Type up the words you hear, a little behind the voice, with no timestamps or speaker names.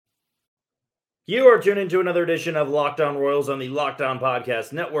You are tuned into another edition of Locked On Royals on the Locked On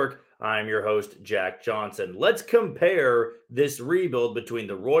Podcast Network. I'm your host, Jack Johnson. Let's compare this rebuild between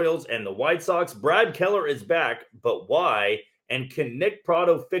the Royals and the White Sox. Brad Keller is back, but why? And can Nick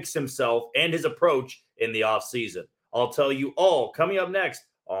Pratto fix himself and his approach in the offseason? I'll tell you all coming up next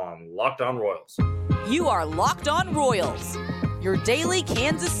on Locked On Royals. You are Locked On Royals, your daily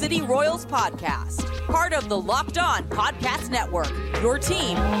Kansas City Royals podcast. Part of the Locked On Podcast Network, your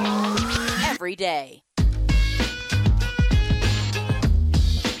team every day.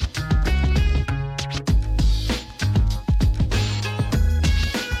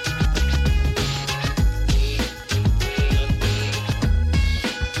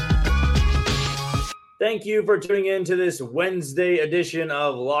 Thank you for tuning in to this Wednesday edition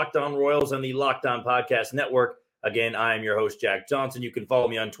of Locked On Royals on the Locked On Podcast Network. Again, I am your host, Jack Johnson. You can follow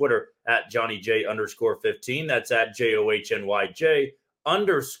me on Twitter at JohnnyJ_15. That's at JOHNYJ_15.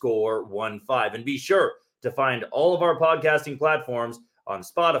 And be sure to find all of our podcasting platforms on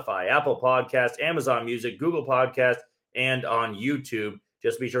Spotify, Apple Podcasts, Amazon Music, Google Podcasts, and on YouTube.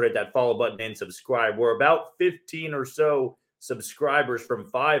 Just be sure to hit that follow button and subscribe. We're about 15 or so subscribers from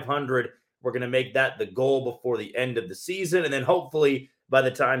 500. We're going to make that the goal before the end of the season. And then hopefully by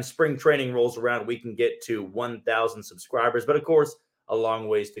the time spring training rolls around, we can get to 1,000 subscribers. But of course, a long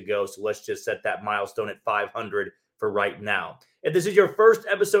ways to go. So let's just set that milestone at 500 for right now. If this is your first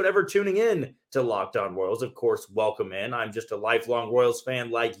episode ever tuning in to Locked On Royals, of course, welcome in. I'm just a lifelong Royals fan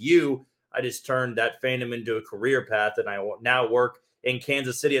like you. I just turned that fandom into a career path, and I now work in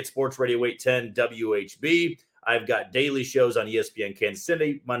Kansas City at Sports Radio 810 WHB. I've got daily shows on ESPN Kansas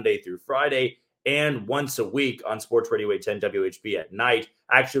City, Monday through Friday, and once a week on Sports Radio 810 WHB at night.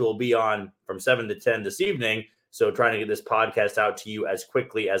 Actually, we'll be on from 7 to 10 this evening, so trying to get this podcast out to you as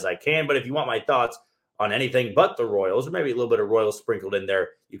quickly as I can. But if you want my thoughts on anything but the Royals, or maybe a little bit of Royals sprinkled in there,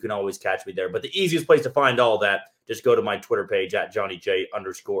 you can always catch me there. But the easiest place to find all that, just go to my Twitter page at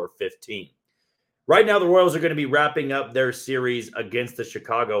JohnnyJ_15. Right now, the Royals are going to be wrapping up their series against the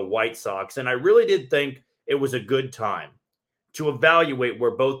Chicago White Sox, and I really did think it was a good time to evaluate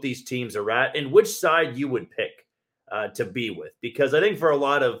where both these teams are at and which side you would pick to be with. Because I think for a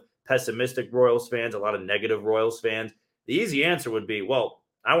lot of pessimistic Royals fans, a lot of negative Royals fans, the easy answer would be, well,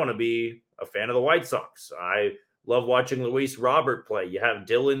 I want to be a fan of the White Sox. I love watching Luis Robert play. You have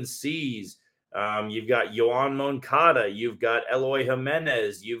Dylan Cease. You've got Yoan Moncada. You've got Eloy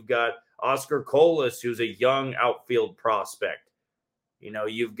Jimenez. You've got Oscar Colas, who's a young outfield prospect. You know,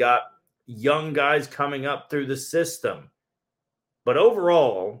 you've got young guys coming up through the system. But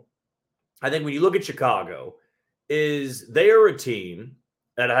overall, I think when you look at Chicago, is they are a team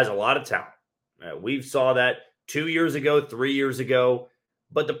that has a lot of talent. We saw that 2 years ago, 3 years ago.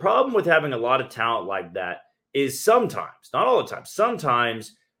 But the problem with having a lot of talent like that is sometimes, not all the time,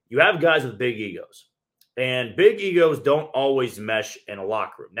 sometimes you have guys with big egos. And big egos don't always mesh in a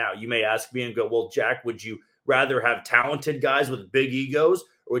locker room. Now, you may ask me and go, well, Jack, would you rather have talented guys with big egos,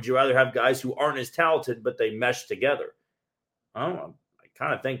 or would you rather have guys who aren't as talented, but they mesh together? I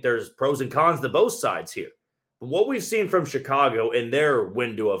kind of think there's pros and cons to both sides here. But what we've seen from Chicago in their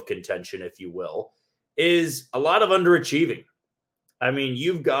window of contention, if you will, is a lot of underachieving. I mean,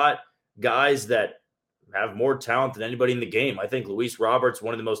 you've got guys that have more talent than anybody in the game. I think Luis Robert's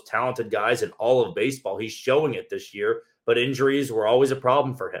one of the most talented guys in all of baseball. He's showing it this year, but injuries were always a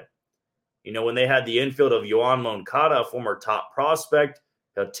problem for him. You know, when they had the infield of Yoan Moncada, a former top prospect,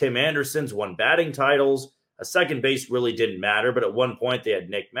 Tim Anderson's won batting titles. A second base really didn't matter, but at one point they had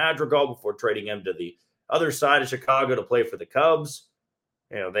Nick Madrigal before trading him to the other side of Chicago to play for the Cubs.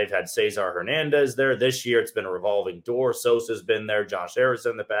 You know, they've had Cesar Hernandez there. This year it's been a revolving door. Sosa's been there, Josh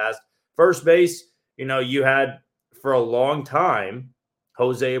Harrison in the past. First base, you know, you had for a long time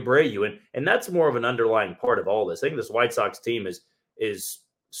Jose Abreu, and that's more of an underlying part of all this. I think this White Sox team is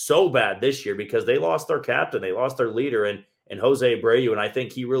so bad this year because they lost their captain, they lost their leader, and Jose Abreu, and I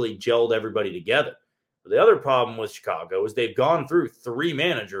think he really gelled everybody together. But the other problem with Chicago is they've gone through three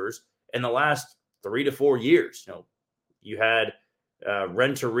managers in the last 3 to 4 years. You know, you had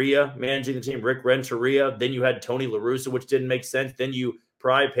Renteria managing the team, Rick Renteria. Then you had Tony La Russa, which didn't make sense. Then you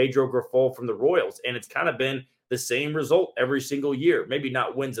pry Pedro Grifol from the Royals, and it's kind of been the same result every single year. Maybe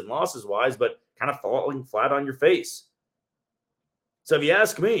not wins and losses wise, but kind of falling flat on your face. So if you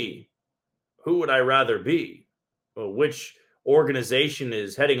ask me, who would I rather be? Well, which organization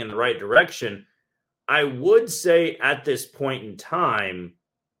is heading in the right direction? I would say at this point in time,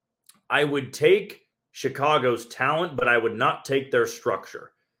 I would take Chicago's talent, but I would not take their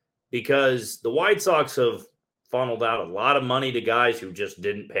structure, because the White Sox have funneled out a lot of money to guys who just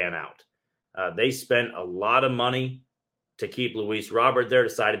didn't pan out. They spent a lot of money to keep Luis Robert there,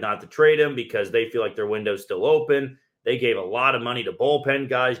 decided not to trade him because they feel like their window's still open. They gave a lot of money to bullpen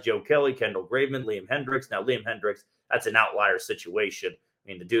guys, Joe Kelly, Kendall Graveman, Liam Hendricks. Now, Liam Hendricks, that's an outlier situation. I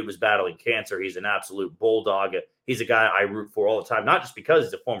mean, the dude was battling cancer. He's an absolute bulldog. He's a guy I root for all the time, not just because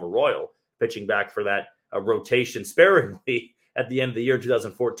he's a former Royal, pitching back for that rotation sparingly at the end of the year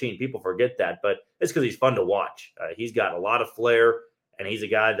 2014. People forget that, but it's because he's fun to watch. He's got a lot of flair, and he's a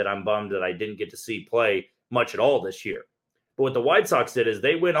guy that I'm bummed that I didn't get to see play much at all this year. But what the White Sox did is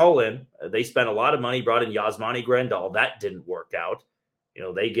they went all in. They spent a lot of money, brought in Yasmani Grandal. That didn't work out.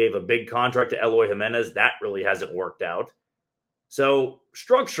 They gave a big contract to Eloy Jimenez. That really hasn't worked out. So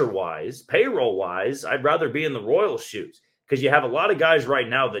structure-wise, payroll-wise, I'd rather be in the Royals' shoes because you have a lot of guys right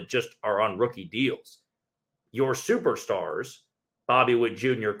now that just are on rookie deals. Your superstars, Bobby Witt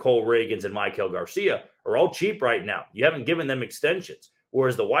Jr., Cole Reagans, and Michael Garcia, are all cheap right now. You haven't given them extensions,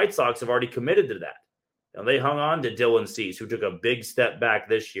 whereas the White Sox have already committed to that. They hung on to Dylan Cease, who took a big step back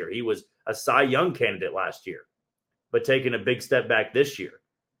this year. He was a Cy Young candidate last year, but taking a big step back this year.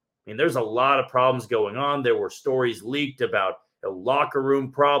 I mean, there's a lot of problems going on. There were stories leaked about locker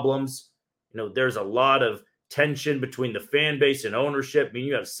room problems. There's a lot of tension between the fan base and ownership. I mean,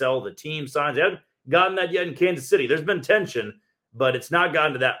 you have sell the team signs. They haven't gotten that yet in Kansas City. There's been tension, but it's not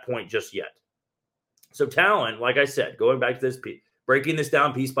gotten to that point just yet. So talent, like I said, going back to this piece, breaking this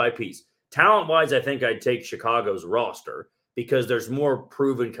down piece by piece, talent-wise, I think I'd take Chicago's roster because there's more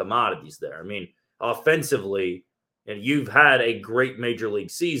proven commodities there. I mean, offensively, and you've had a great major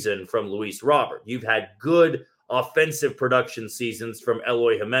league season from Luis Robert. You've had good offensive production seasons from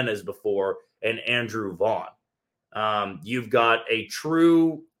Eloy Jimenez before and Andrew Vaughn. You've got a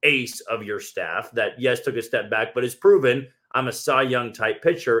true ace of your staff that, yes, took a step back, but has proven I'm a Cy Young type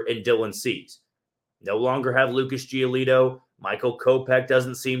pitcher in Dylan Cease. No longer have Lucas Giolito. Michael Kopech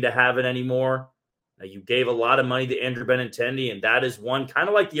doesn't seem to have it anymore. Now, you gave a lot of money to Andrew Benintendi, and that is one kind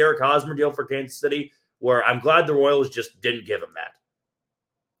of like the Eric Hosmer deal for Kansas City, where I'm glad the Royals just didn't give him that.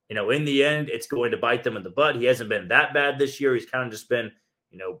 In the end, it's going to bite them in the butt. He hasn't been that bad this year. He's kind of just been,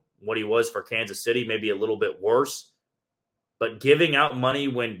 what he was for Kansas City, maybe a little bit worse. But giving out money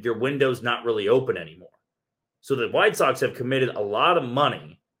when your window's not really open anymore. So the White Sox have committed a lot of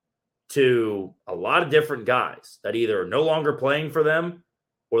money to a lot of different guys that either are no longer playing for them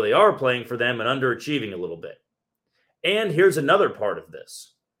or they are playing for them and underachieving a little bit. And here's another part of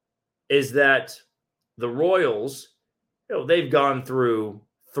this, is that the Royals, they've gone through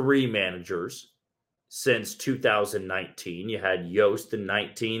 3 managers since 2019. You had Yost in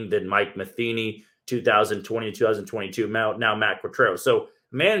 19, then Mike Matheny, 2020, 2022, now Matt Quatrero. So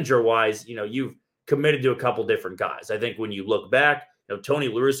manager-wise, you've committed to a couple different guys. I think when you look back, Tony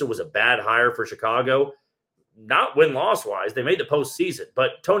La Russa was a bad hire for Chicago. Not win-loss wise, they made the postseason,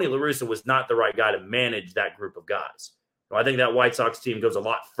 but Tony La Russa was not the right guy to manage that group of guys. I think that White Sox team goes a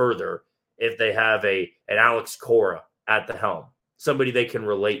lot further if they have an Alex Cora at the helm, somebody they can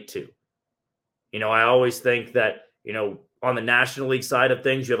relate to. I always think that, on the National League side of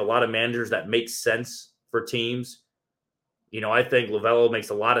things, you have a lot of managers that make sense for teams. I think Lovello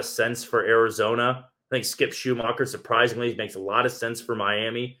makes a lot of sense for Arizona. I think Skip Schumacher, surprisingly, makes a lot of sense for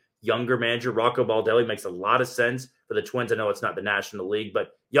Miami. Younger manager, Rocco Baldelli, makes a lot of sense for the Twins. I know it's not the National League,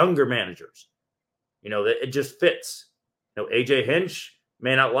 but younger managers, it just fits. AJ Hinch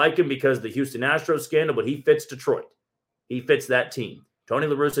may not like him because of the Houston Astros scandal, but he fits Detroit. He fits that team. Tony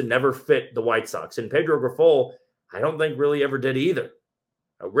La Russa never fit the White Sox. And Pedro Grifol, I don't think really ever did either.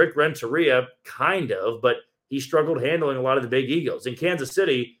 Rick Renteria, kind of, but he struggled handling a lot of the big egos. In Kansas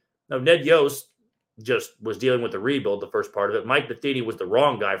City, Ned Yost just was dealing with the rebuild, the first part of it. Mike Matheny was the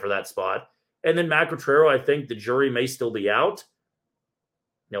wrong guy for that spot. And then Matt Quatrero, I think the jury may still be out.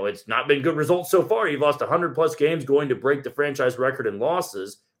 It's not been good results so far. You've lost 100-plus games, going to break the franchise record in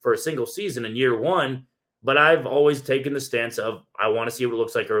losses for a single season in year one. But I've always taken the stance of I want to see what it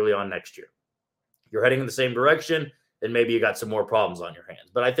looks like early on next year. You're heading in the same direction, then maybe you got some more problems on your hands.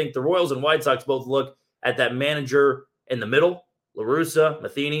 But I think the Royals and White Sox both look at that manager in the middle, La Russa,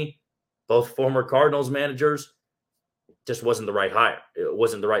 Matheny, both former Cardinals managers. Just wasn't the right hire. It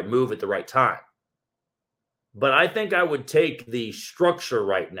wasn't the right move at the right time. But I think I would take the structure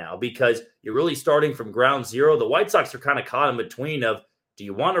right now because you're really starting from ground zero. The White Sox are kind of caught in between of, do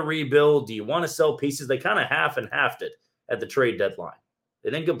you want to rebuild? Do you want to sell pieces? They kind of half and halved it at the trade deadline. They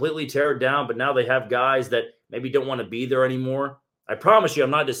didn't completely tear it down, but now they have guys that maybe don't want to be there anymore. I promise you, I'm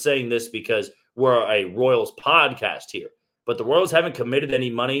not just saying this because we're a Royals podcast here, but the Royals haven't committed any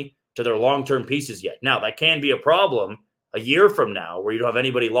money to their long-term pieces yet. Now, that can be a problem a year from now where you don't have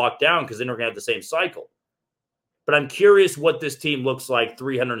anybody locked down because then we're going to have the same cycle. But I'm curious what this team looks like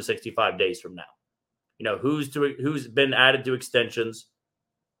 365 days from now. who's been added to extensions,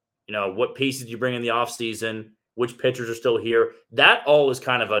 what pieces you bring in the offseason, which pitchers are still here. That all is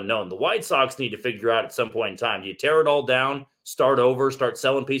kind of unknown. The White Sox need to figure out at some point in time, do you tear it all down, start over, start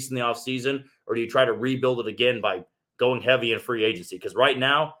selling pieces in the offseason, or do you try to rebuild it again by going heavy in free agency? Because right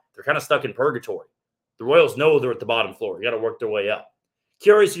now, they're kind of stuck in purgatory. The Royals know they're at the bottom floor. You got to work their way up.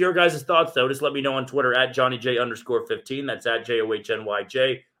 Curious of your guys' thoughts, though. Just let me know on Twitter at JohnnyJ_15. That's at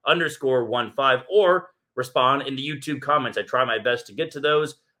JOHNYJ_15. Or respond in the YouTube comments. I try my best to get to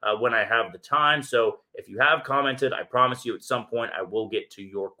those when I have the time. So if you have commented, I promise you at some point I will get to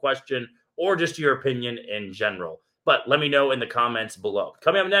your question or just your opinion in general. But let me know in the comments below.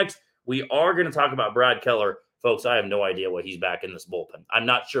 Coming up next, we are going to talk about Brad Keller. Folks, I have no idea why he's back in this bullpen. I'm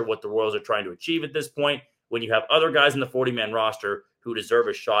not sure what the Royals are trying to achieve at this point when you have other guys in the 40-man roster who deserve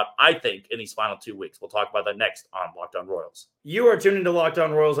a shot, I think, in these final 2 weeks. We'll talk about that next on Locked On Royals. You are tuned into Locked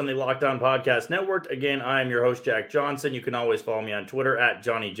On Royals on the Locked On Podcast Network. Again, I am your host, Jack Johnson. You can always follow me on Twitter at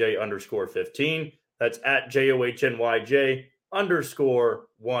JohnnyJ_15. That's at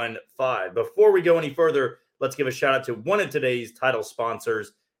JOHNYJ_15. Before we go any further, let's give a shout out to one of today's title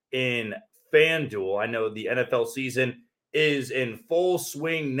sponsors in FanDuel. I know the NFL season is in full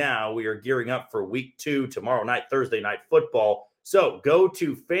swing now. We are gearing up for week 2 tomorrow night, Thursday night football. So go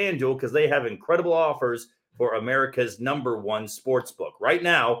to FanDuel because they have incredible offers for America's #1 sportsbook. Right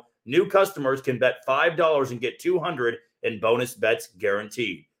now, new customers can bet $5 and get $200 in bonus bets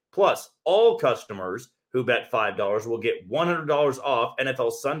guaranteed. Plus, all customers who bet $5 will get $100 off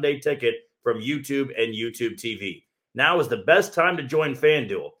NFL Sunday Ticket from YouTube and YouTube TV. Now is the best time to join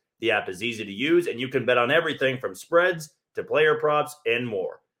FanDuel. The app is easy to use, and you can bet on everything from spreads to player props and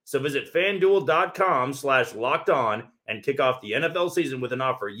more. So visit FanDuel.com/lockedon and kick off the NFL season with an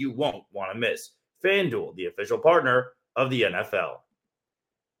offer you won't want to miss. FanDuel, the official partner of the NFL.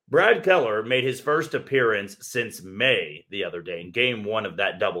 Brad Keller made his first appearance since May the other day in Game 1 of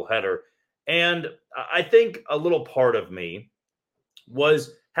that doubleheader. And I think a little part of me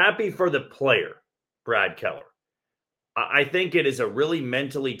was happy for the player, Brad Keller. I think it is a really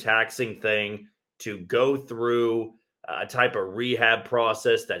mentally taxing thing to go through a type of rehab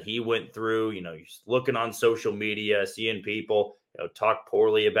process that he went through. You're looking on social media, seeing people, talk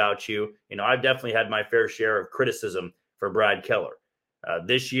poorly about you. I've definitely had my fair share of criticism for Brad Keller.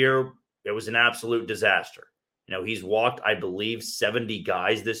 This year, it was an absolute disaster. He's walked, I believe, 70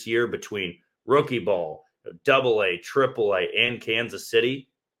 guys this year between rookie ball, AA, AAA, and Kansas City.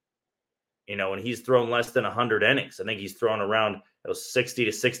 And he's thrown less than 100 innings. I think he's thrown around 60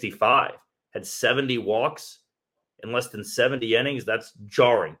 to 65. Had 70 walks in less than 70 innings. That's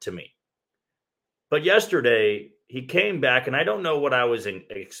jarring to me. But yesterday, he came back, and I don't know what I was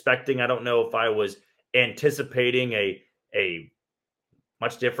expecting. I don't know if I was anticipating a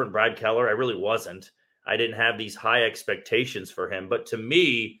much different Brad Keller. I really wasn't. I didn't have these high expectations for him. But to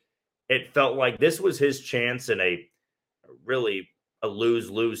me, it felt like this was his chance in a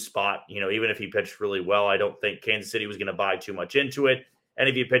lose-lose spot. Even if he pitched really well, I don't think Kansas City was going to buy too much into it. And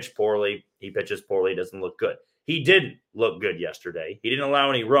if he pitched poorly, he pitches poorly, doesn't look good. He didn't look good yesterday. He didn't allow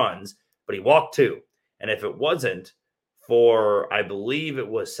any runs, but he walked 2. And if it wasn't for, I believe it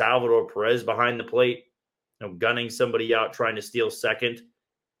was Salvador Perez behind the plate, gunning somebody out, trying to steal second,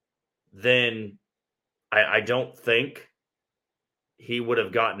 then I don't think he would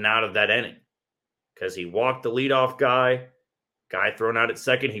have gotten out of that inning because he walked the leadoff guy thrown out at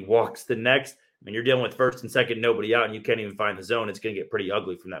second. He walks the next. You're dealing with first and second, nobody out, and you can't even find the zone. It's going to get pretty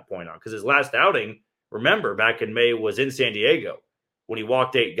ugly from that point on because his last outing, remember, back in May was in San Diego when he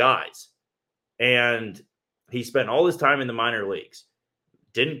walked 8 guys. And he spent all his time in the minor leagues.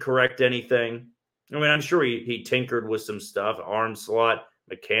 Didn't correct anything. I'm sure he tinkered with some stuff, arm slot,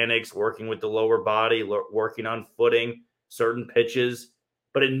 mechanics, working with the lower body, working on footing, certain pitches,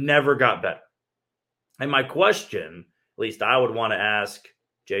 but it never got better. And my question, at least I would want to ask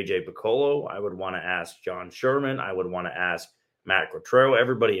J.J. Piccolo, I would want to ask John Sherman, I would want to ask Matt Quatrero,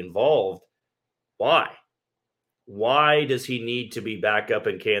 everybody involved, why? Why does he need to be back up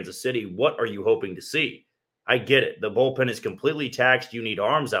in Kansas City? What are you hoping to see? I get it. The bullpen is completely taxed. You need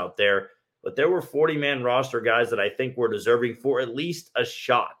arms out there. But there were 40-man roster guys that I think were deserving for at least a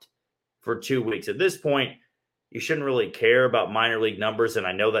shot for 2 weeks. At this point, you shouldn't really care about minor league numbers. And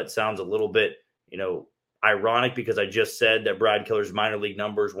I know that sounds a little bit, ironic because I just said that Brad Keller's minor league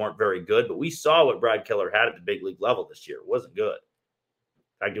numbers weren't very good. But we saw what Brad Keller had at the big league level this year. It wasn't good.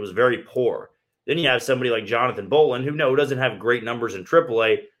 In fact, it was very poor. Then you have somebody like Jonathan Bolin, who doesn't have great numbers in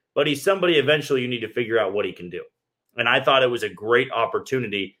AAA, but he's somebody eventually you need to figure out what he can do. And I thought it was a great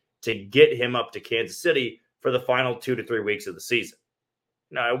opportunity to get him up to Kansas City for the final 2 to 3 weeks of the season.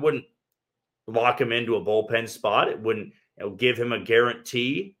 Now, I wouldn't lock him into a bullpen spot. It wouldn't give him a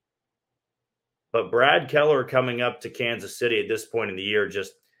guarantee. But Brad Keller coming up to Kansas City at this point in the year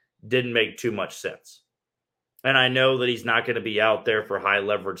just didn't make too much sense. And I know that he's not going to be out there for high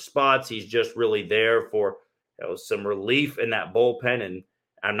leverage spots. He's just really there for some relief in that bullpen. And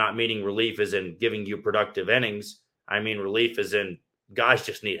I'm not meaning relief as in giving you productive innings. I mean relief as in guys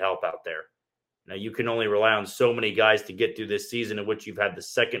just need help out there. Now, you can only rely on so many guys to get through this season in which you've had the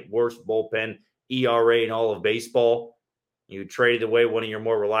second worst bullpen ERA in all of baseball. You traded away one of your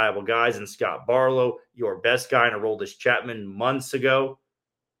more reliable guys in Scott Barlow, your best guy in Aroldis Chapman months ago.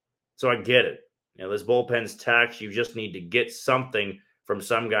 So I get it. This bullpen's taxed. You just need to get something from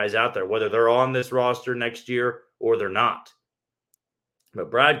some guys out there, whether they're on this roster next year or they're not.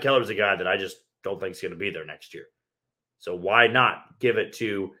 But Brad Keller's a guy that I just don't think is going to be there next year. So why not give it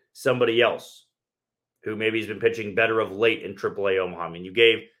to somebody else who maybe has been pitching better of late in AAA Omaha? I mean, you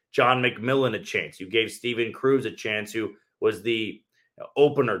gave John McMillan a chance. You gave Steven Cruz a chance, who was the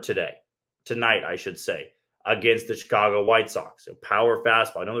opener tonight, I should say, against the Chicago White Sox. So power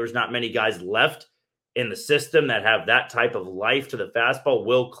fastball. I know there's not many guys left in the system that have that type of life to the fastball.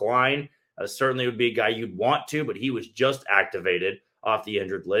 Will Klein certainly would be a guy you'd want to, but he was just activated off the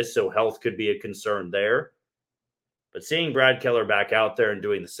injured list, so health could be a concern there. But seeing Brad Keller back out there and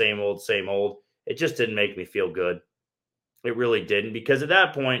doing the same old, it just didn't make me feel good. It really didn't, because at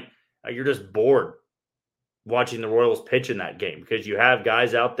that point, you're just bored watching the Royals pitch in that game because you have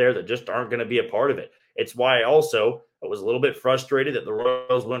guys out there that just aren't going to be a part of it. It's why I was a little bit frustrated that the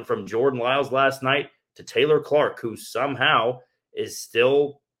Royals went from Jordan Lyles last night to Taylor Clark, who somehow is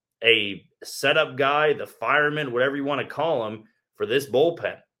still a setup guy, the fireman, whatever you want to call him, for this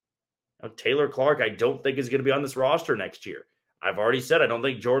bullpen. Taylor Clark, I don't think is going to be on this roster next year. I've already said I don't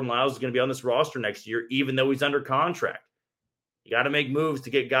think Jordan Lyles is going to be on this roster next year, even though he's under contract. You got to make moves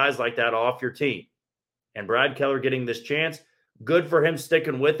to get guys like that off your team. And Brad Keller getting this chance, good for him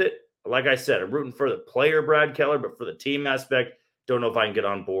sticking with it. Like I said, I'm rooting for the player, Brad Keller, but for the team aspect, don't know if I can get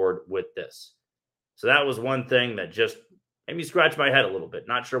on board with this. So that was one thing that just made me scratch my head a little bit.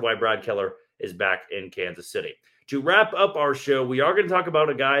 Not sure why Brad Keller is back in Kansas City. To wrap up our show, we are going to talk about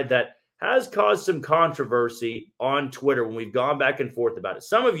a guy that has caused some controversy on Twitter when we've gone back and forth about it.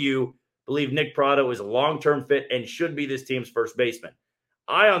 Some of you believe Nick Pratto is a long-term fit and should be this team's first baseman.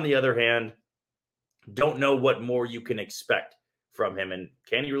 I, on the other hand, don't know what more you can expect from him. And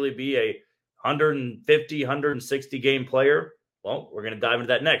can he really be a 150, 160 game player? Well, we're going to dive into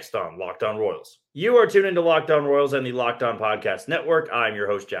that next on Locked On Royals. You are tuned into Locked On Royals and the Locked On Podcast Network. I'm your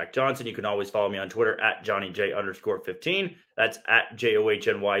host, Jack Johnson. You can always follow me on Twitter at JohnnyJ_15. That's at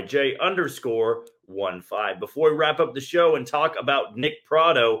JOHNYJ_15. Before we wrap up the show and talk about Nick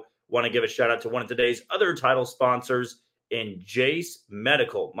Pratto, want to give a shout out to one of today's other title sponsors in Jace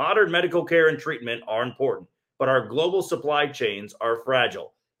Medical. Modern medical care and treatment are important, but our global supply chains are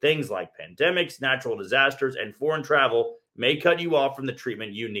fragile. Things like pandemics, natural disasters, and foreign travel may cut you off from the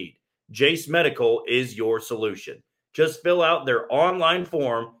treatment you need. Jace Medical is your solution. Just fill out their online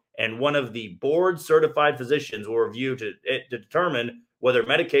form, and one of the board-certified physicians will review to determine whether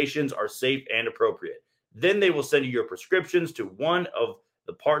medications are safe and appropriate. Then they will send you your prescriptions to one of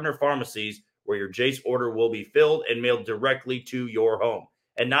the partner pharmacies where your Jace order will be filled and mailed directly to your home.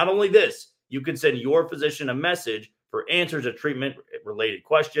 And not only this, you can send your physician a message for answers to treatment-related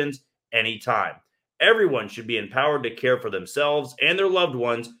questions anytime. Everyone should be empowered to care for themselves and their loved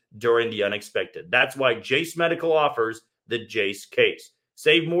ones during the unexpected. That's why Jace Medical offers the Jace Case.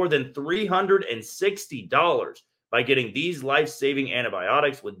 Save more than $360 by getting these life-saving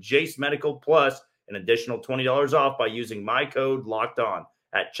antibiotics with Jace Medical, plus an additional $20 off by using my code LOCKEDON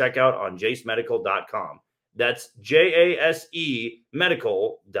at checkout on JaceMedical.com. That's JASE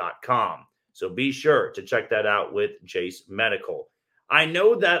medical.com. So be sure to check that out with Jace Medical. I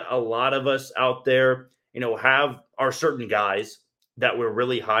know that a lot of us out there, are certain guys that we're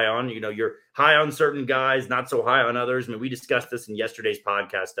really high on. You're high on certain guys, not so high on others. I mean, we discussed this in yesterday's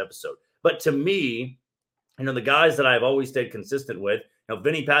podcast episode. But to me, the guys that I've always stayed consistent with,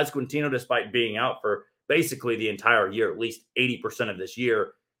 Vinny Pasquantino, despite being out for basically the entire year, at least 80% of this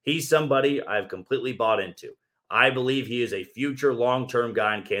year, he's somebody I've completely bought into. I believe he is a future long-term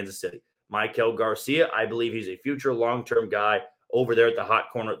guy in Kansas City. Michael Garcia, I believe he's a future long-term guy over there at the hot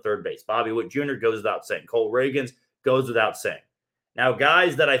corner at third base. Bobby Witt Jr. goes without saying. Cole Reagans goes without saying. Now,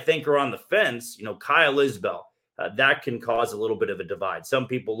 guys that I think are on the fence, Kyle Isbell, that can cause a little bit of a divide. Some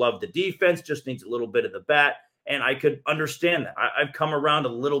people love the defense, just needs a little bit of the bat, and I could understand that. I've come around a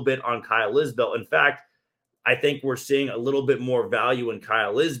little bit on Kyle Isbell. In fact, I think we're seeing a little bit more value in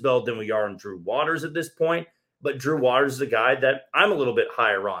Kyle Isbell than we are in Drew Waters at this point. but Drew Waters is a guy that I'm a little bit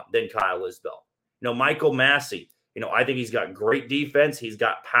higher on than Kyle Isbell. Michael Massey, I think he's got great defense. He's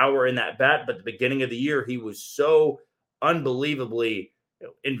got power in that bat, but at the beginning of the year, he was so unbelievably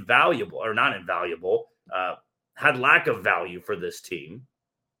invaluable, or not invaluable, had lack of value for this team.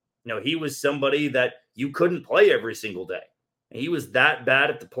 He was somebody that you couldn't play every single day. He was that bad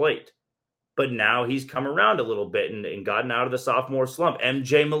at the plate. But now he's come around a little bit and gotten out of the sophomore slump.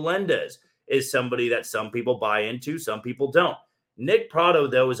 MJ Melendez is somebody that some people buy into, some people don't. Nick Prado,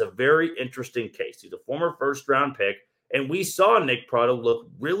 though, is a very interesting case. He's a former first-round pick, and we saw Nick Prado look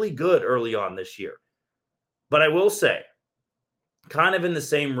really good early on this year. But I will say, kind of in the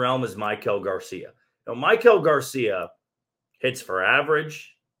same realm as Maikel Garcia. Maikel Garcia hits for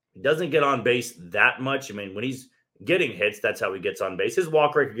average. He doesn't get on base that much. I mean, when he's getting hits, that's how he gets on base. His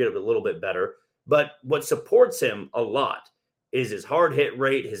walk rate could get a little bit better. But what supports him a lot is his hard hit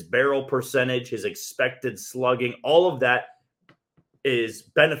rate, his barrel percentage, his expected slugging. All of that is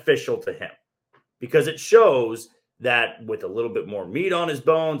beneficial to him because it shows that with a little bit more meat on his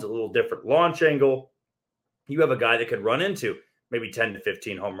bones, a little different launch angle, you have a guy that could run into maybe 10 to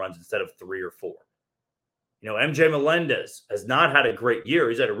 15 home runs instead of 3 or 4. MJ Melendez has not had a great year.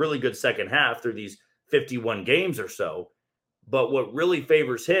 He's had a really good second half through these 51 games or so. But what really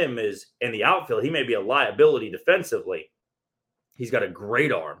favors him is in the outfield, he may be a liability defensively. He's got a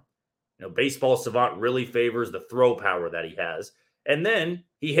great arm. Baseball Savant really favors the throw power that he has. And then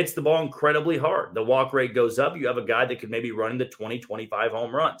he hits the ball incredibly hard. The walk rate goes up. You have a guy that could maybe run into 20, 25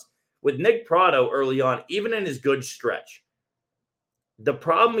 home runs. With Nick Prado early on, even in his good stretch, the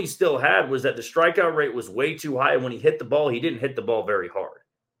problem he still had was that the strikeout rate was way too high. And when he hit the ball, he didn't hit the ball very hard.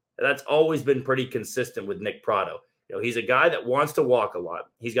 That's always been pretty consistent with Nick Prado. He's a guy that wants to walk a lot.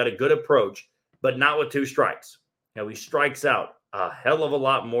 He's got a good approach, but not with 2 strikes. He strikes out a hell of a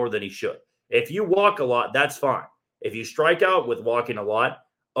lot more than he should. If you walk a lot, that's fine. If you strike out with walking a lot,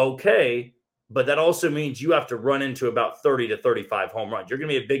 okay, but that also means you have to run into about 30 to 35 home runs. You're going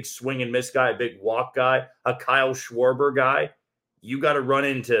to be a big swing and miss guy, a big walk guy, a Kyle Schwarber guy. You got to run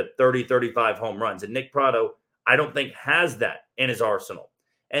into 30, 35 home runs. And Nick Prado, I don't think has that in his arsenal.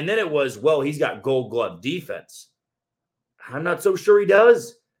 And then it was, well, he's got gold glove defense. I'm not so sure he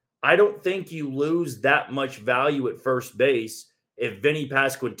does. I don't think you lose that much value at first base if Vinny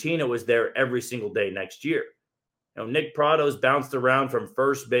Pasquantino is there every single day next year. Nick Prado's bounced around from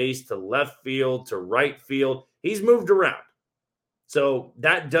first base to left field to right field. He's moved around. So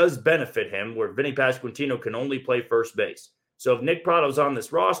that does benefit him where Vinny Pasquantino can only play first base. So if Nick Prado's on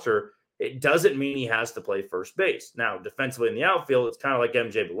this roster, it doesn't mean he has to play first base. Now, defensively in the outfield, it's kind of like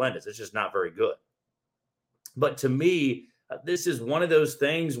MJ Melendez. It's just not very good. But to me, this is one of those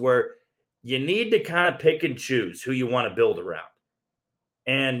things where you need to kind of pick and choose who you want to build around.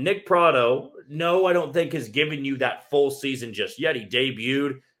 And Nick Prado, no, I don't think has given you that full season just yet. He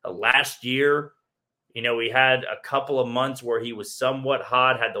debuted last year. He had a couple of months where he was somewhat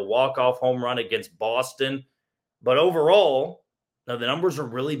hot, had the walk-off home run against Boston. But overall, the numbers are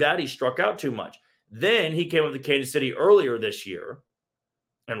really bad. He struck out too much. Then he came up to Kansas City earlier this year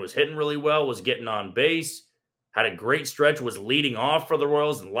and was hitting really well, was getting on base, had a great stretch, was leading off for the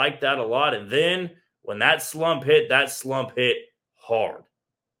Royals and liked that a lot. And then when that slump hit hard.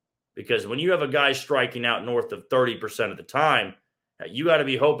 Because when you have a guy striking out north of 30% of the time, you got to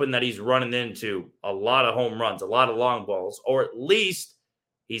be hoping that he's running into a lot of home runs, a lot of long balls, or at least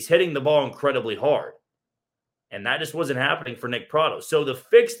he's hitting the ball incredibly hard. And that just wasn't happening for Nick Prado. So the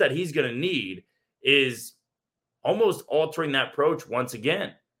fix that he's going to need is almost altering that approach once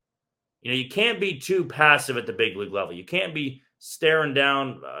again. You can't be too passive at the big league level. You can't be staring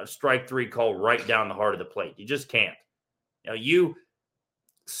down a strike 3 call right down the heart of the plate. You just can't. You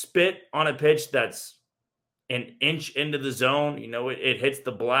spit on a pitch that's an inch into the zone. It hits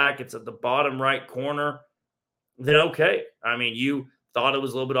the black. It's at the bottom right corner. Then okay. I mean, you thought it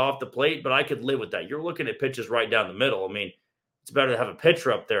was a little bit off the plate, but I could live with that. You're looking at pitches right down the middle. I mean, it's better to have a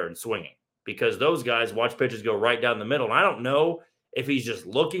pitcher up there and swinging because those guys watch pitches go right down the middle. And I don't know if he's just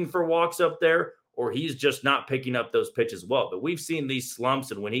looking for walks up there or he's just not picking up those pitches well. But we've seen these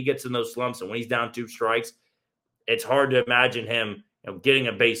slumps, and when he gets in those slumps and when he's down 2 strikes, it's hard to imagine him getting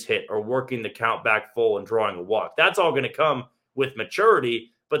a base hit or working the count back full and drawing a walk. That's all going to come with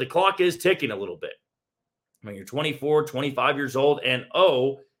maturity, but the clock is ticking a little bit. I mean, you're 24, 25 years old, and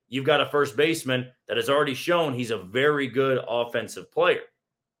you've got a first baseman that has already shown he's a very good offensive player.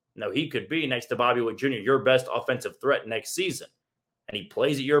 Now, he could be, next to Bobby Witt Jr., your best offensive threat next season, and he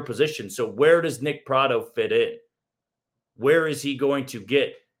plays at your position. So where does Nick Prado fit in? Where is he going to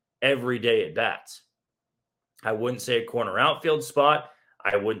get every day at bats? I wouldn't say a corner outfield spot.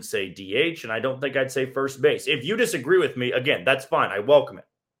 I wouldn't say DH, and I don't think I'd say first base. If you disagree with me, again, that's fine. I welcome it.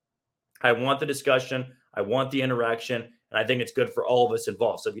 I want the discussion. I want the interaction, and I think it's good for all of us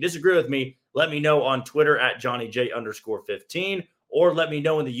involved. So if you disagree with me, let me know on Twitter at JohnnyJ_15, or let me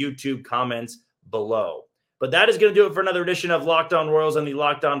know in the YouTube comments below. But that is going to do it for another edition of Locked On Royals on the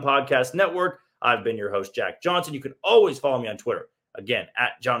Locked On Podcast Network. I've been your host, Jack Johnson. You can always follow me on Twitter. Again,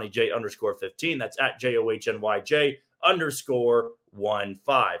 at JohnnyJ_15. That's at JOHNYJ_15.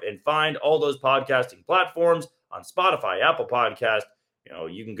 And find all those podcasting platforms on Spotify, Apple Podcast.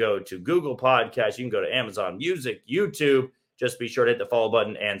 You can go to Google Podcasts. You can go to Amazon Music, YouTube. Just be sure to hit the follow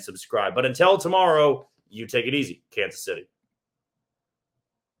button and subscribe. But until tomorrow, you take it easy, Kansas City.